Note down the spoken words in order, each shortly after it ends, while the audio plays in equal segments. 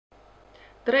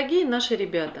Дорогие наши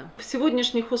ребята, в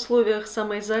сегодняшних условиях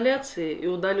самоизоляции и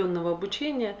удаленного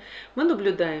обучения мы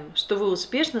наблюдаем, что вы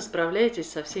успешно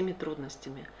справляетесь со всеми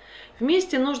трудностями.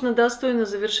 Вместе нужно достойно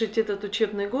завершить этот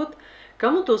учебный год,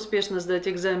 кому-то успешно сдать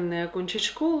экзамены и окончить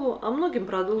школу, а многим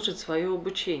продолжить свое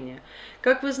обучение.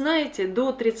 Как вы знаете,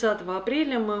 до 30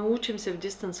 апреля мы учимся в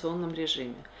дистанционном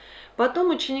режиме. Потом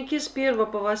ученики с 1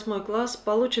 по 8 класс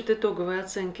получат итоговые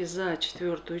оценки за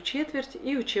 4-ю четверть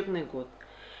и учебный год.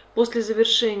 После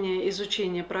завершения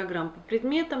изучения программ по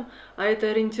предметам, а это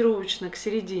ориентировочно к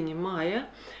середине мая,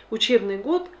 учебный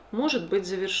год может быть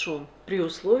завершен при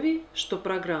условии, что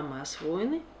программы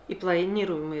освоены и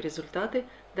планируемые результаты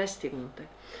достигнуты.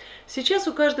 Сейчас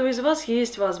у каждого из вас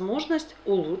есть возможность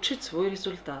улучшить свой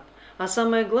результат. А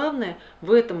самое главное,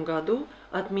 в этом году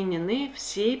отменены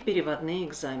все переводные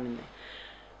экзамены.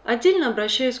 Отдельно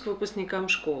обращаюсь к выпускникам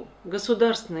школ.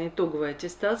 Государственная итоговая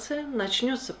аттестация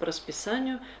начнется по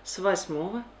расписанию с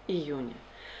 8 июня.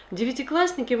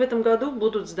 Девятиклассники в этом году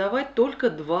будут сдавать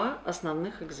только два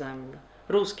основных экзамена –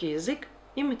 русский язык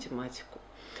и математику.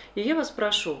 И я вас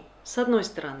прошу, с одной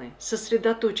стороны,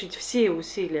 сосредоточить все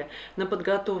усилия на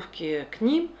подготовке к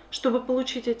ним, чтобы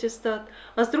получить аттестат,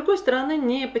 а с другой стороны,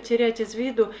 не потерять из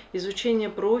виду изучение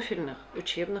профильных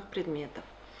учебных предметов.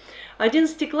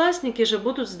 11-классники же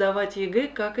будут сдавать ЕГЭ,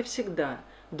 как и всегда.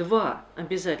 Два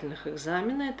обязательных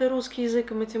экзамена – это русский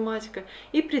язык и математика,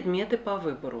 и предметы по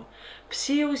выбору.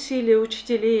 Все усилия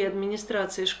учителей и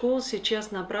администрации школ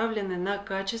сейчас направлены на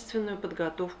качественную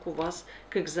подготовку вас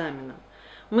к экзаменам.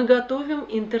 Мы готовим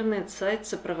интернет-сайт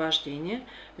сопровождения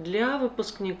для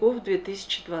выпускников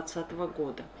 2020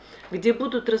 года, где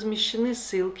будут размещены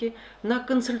ссылки на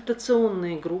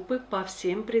консультационные группы по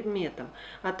всем предметам,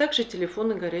 а также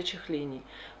телефоны горячих линий.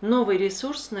 Новый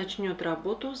ресурс начнет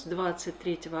работу с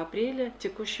 23 апреля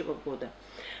текущего года.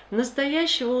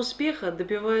 Настоящего успеха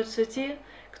добиваются те,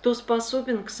 кто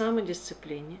способен к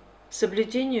самодисциплине,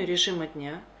 соблюдению режима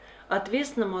дня,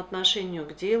 ответственному отношению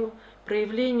к делу,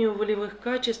 проявлению волевых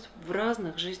качеств в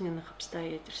разных жизненных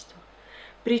обстоятельствах.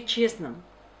 При честном,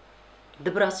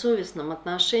 добросовестном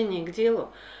отношении к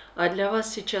делу, а для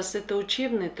вас сейчас это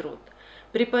учебный труд,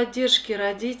 при поддержке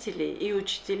родителей и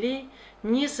учителей,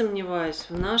 не сомневаюсь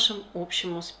в нашем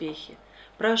общем успехе.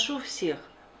 Прошу всех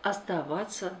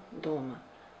оставаться дома.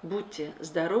 Будьте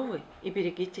здоровы и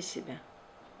берегите себя.